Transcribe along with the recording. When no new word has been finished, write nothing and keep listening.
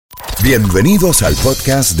Bienvenidos al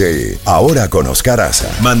podcast de Ahora con Oscar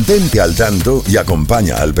Aza. Mantente al tanto y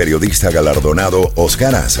acompaña al periodista galardonado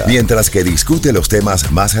Oscar Aza mientras que discute los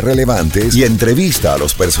temas más relevantes y entrevista a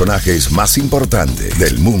los personajes más importantes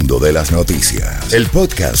del mundo de las noticias. El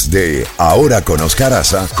podcast de Ahora con Oscar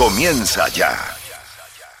Aza comienza ya.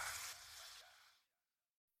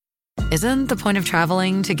 Isn't the point of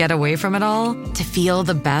traveling to get away from it all? To feel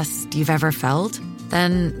the best you've ever felt?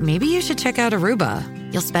 Then maybe you should check out Aruba.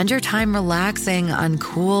 You'll spend your time relaxing on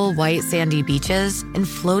cool, white, sandy beaches and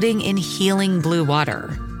floating in healing blue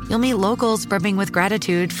water. You'll meet locals brimming with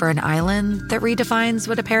gratitude for an island that redefines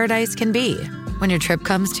what a paradise can be. When your trip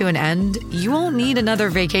comes to an end, you won't need another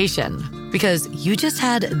vacation because you just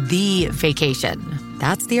had the vacation.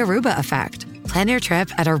 That's the Aruba effect. Plan your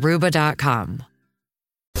trip at Aruba.com.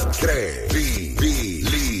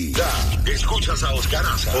 Credibilidad. Escuchas a Oscar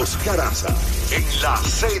Aza. Oscar Aza en la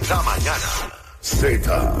Z mañana.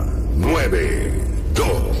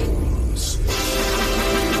 Z92.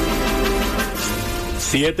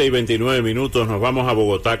 7:29 nos vamos a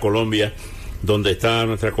Bogotá, Colombia, donde está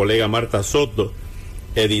nuestra colega Marta Soto,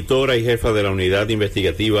 editora y jefa de la Unidad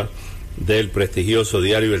Investigativa del prestigioso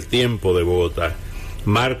diario El Tiempo de Bogotá.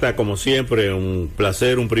 Marta, como siempre, un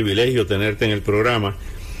placer, un privilegio tenerte en el programa.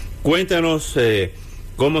 Cuéntanos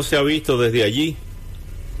cómo se ha visto desde allí,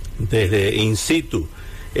 desde in situ,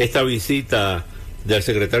 esta visita del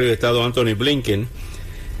secretario de Estado Anthony Blinken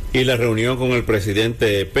y la reunión con el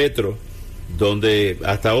presidente Petro, donde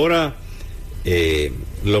hasta ahora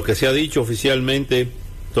lo que se ha dicho oficialmente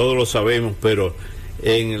todos lo sabemos, pero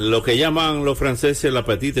en lo que llaman los franceses la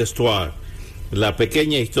petite histoire, la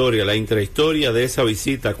pequeña historia, la intrahistoria de esa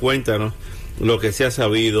visita, cuéntanos lo que se ha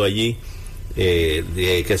sabido allí,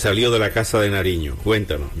 que salió de la Casa de Nariño.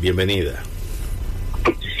 Cuéntanos, bienvenida.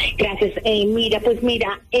 Gracias.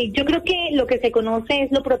 Yo creo que lo que se conoce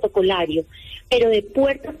es lo protocolario, pero de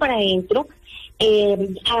puertas para adentro,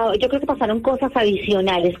 yo creo que pasaron cosas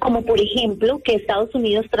adicionales, como por ejemplo que Estados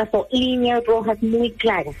Unidos trazó líneas rojas muy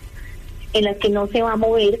claras en las que no se va a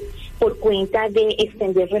mover por cuenta de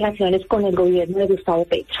extender relaciones con el gobierno de Gustavo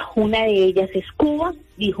Petro. Una de ellas es Cuba,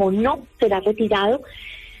 dijo no, será retirado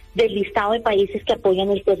del listado de países que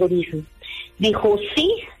apoyan el terrorismo. Dijo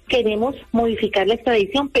sí, queremos modificar la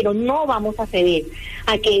extradición, pero no vamos a ceder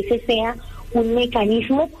a que ese sea un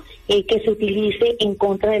mecanismo que se utilice en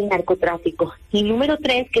contra del narcotráfico. Y número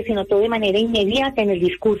 3, que se notó de manera inmediata en el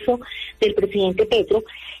discurso del presidente Petro,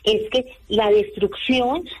 es que la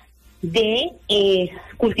destrucción de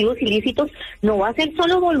cultivos ilícitos no va a ser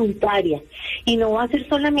solo voluntaria y no va a ser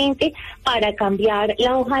solamente para cambiar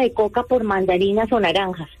la hoja de coca por mandarinas o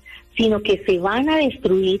naranjas, sino que se van a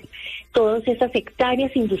destruir todas esas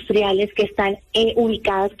hectáreas industriales que están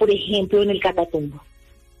ubicadas, por ejemplo, en el Catatumbo.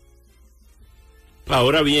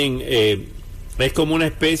 Ahora bien, es como una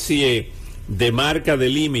especie de marca de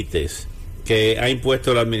límites que ha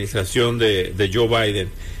impuesto la administración de Joe Biden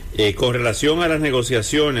con relación a las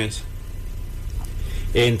negociaciones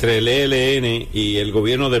entre el ELN y el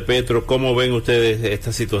gobierno de Petro. ¿Cómo ven ustedes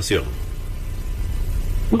esta situación?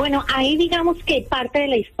 Bueno, ahí digamos que parte de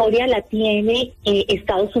la historia la tiene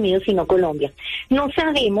Estados Unidos y no Colombia. No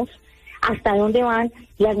sabemos hasta dónde van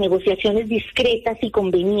las negociaciones discretas y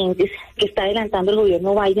convenientes que está adelantando el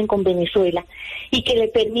gobierno Biden con Venezuela y que le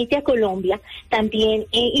permite a Colombia también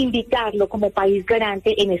invitarlo como país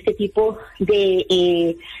garante en este tipo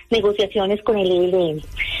de negociaciones con el ELN.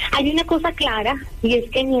 Hay una cosa clara, y es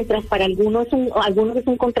que mientras para algunos es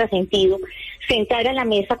un contrasentido sentar a la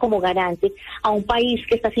mesa como garante a un país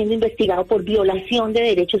que está siendo investigado por violación de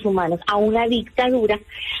derechos humanos, a una dictadura,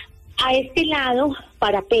 a este lado,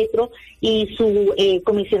 para Petro y su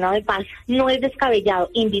comisionado de paz, no es descabellado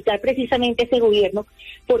invitar precisamente a ese gobierno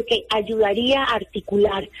porque ayudaría a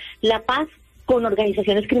articular la paz con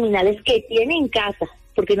organizaciones criminales que tiene en casa,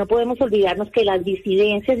 porque no podemos olvidarnos que las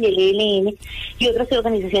disidencias y el ELN y otras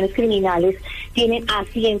organizaciones criminales tienen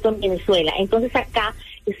asiento en Venezuela. Entonces acá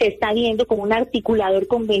se está viendo como un articulador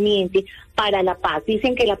conveniente para la paz.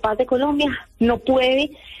 Dicen que la paz de Colombia no puede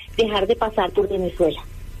dejar de pasar por Venezuela.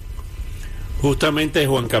 Justamente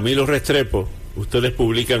Juan Camilo Restrepo, ustedes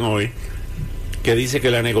publican hoy, que dice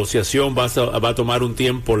que la negociación va a tomar un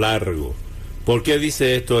tiempo largo. ¿Por qué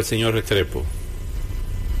dice esto el señor Restrepo?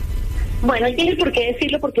 Bueno, él tiene por qué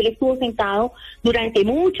decirlo porque él estuvo sentado durante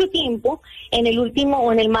mucho tiempo en el último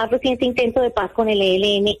o en el más reciente intento de paz con el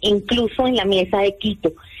ELN, incluso en la mesa de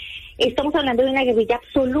Quito. Estamos hablando de una guerrilla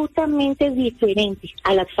absolutamente diferente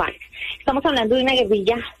a las FARC. Estamos hablando de una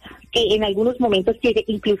guerrilla que en algunos momentos quiere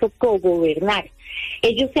incluso cogobernar.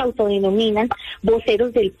 Ellos se autodenominan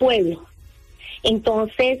voceros del pueblo.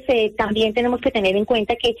 Entonces, también tenemos que tener en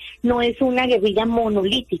cuenta que no es una guerrilla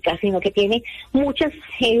monolítica, sino que tiene muchas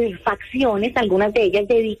facciones, algunas de ellas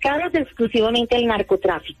dedicadas exclusivamente al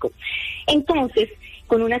narcotráfico. Entonces,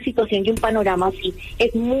 con una situación y un panorama así,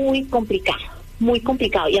 es muy complicado. Muy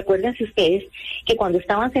complicado. Y acuérdense ustedes que cuando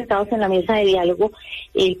estaban sentados en la mesa de diálogo,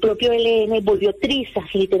 el propio ELN volvió trizas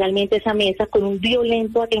literalmente esa mesa con un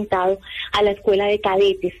violento atentado a la escuela de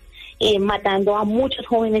cadetes, matando a muchos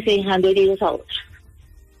jóvenes y dejando heridos a otros.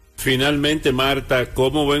 Finalmente, Marta,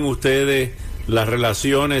 ¿cómo ven ustedes las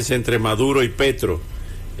relaciones entre Maduro y Petro,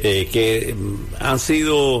 que han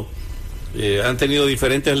tenido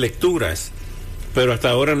diferentes lecturas? Pero hasta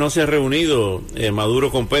ahora no se ha reunido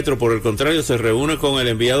Maduro con Petro, por el contrario, se reúne con el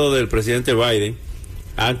enviado del presidente Biden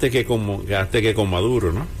antes que con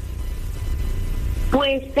Maduro, ¿no?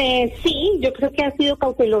 Pues sí, yo creo que ha sido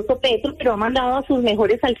cauteloso Petro, pero ha mandado a sus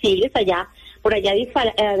mejores alfiles por allá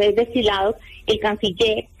desfilados, el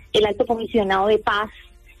canciller, el alto comisionado de paz,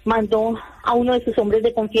 mandó a uno de sus hombres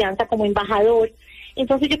de confianza como embajador.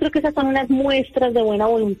 Entonces yo creo que esas son unas muestras de buena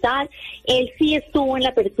voluntad. Él sí estuvo en la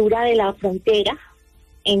apertura de la frontera,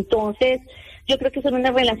 entonces yo creo que son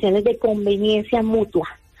unas relaciones de conveniencia mutua,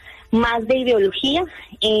 más de ideología.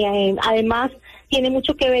 Además tiene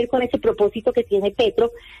mucho que ver con ese propósito que tiene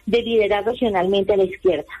Petro de liderar regionalmente a la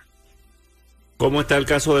izquierda. ¿Cómo está el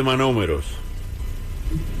caso de Manómeros?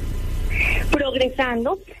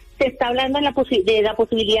 Progresando. Se está hablando de la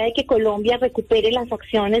posibilidad de que Colombia recupere las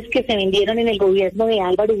acciones que se vendieron en el gobierno de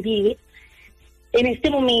Álvaro Uribe. En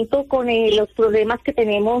este momento, con los problemas que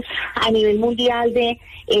tenemos a nivel mundial de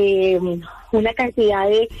una cantidad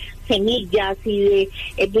de semillas y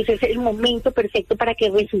pues es el momento perfecto para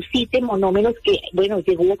que resucite Monómeros, que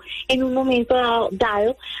llegó en un momento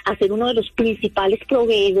dado a ser uno de los principales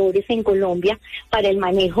proveedores en Colombia para el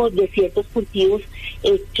manejo de ciertos cultivos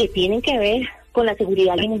que tienen que ver con la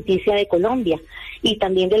seguridad alimenticia de Colombia y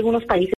también de algunos países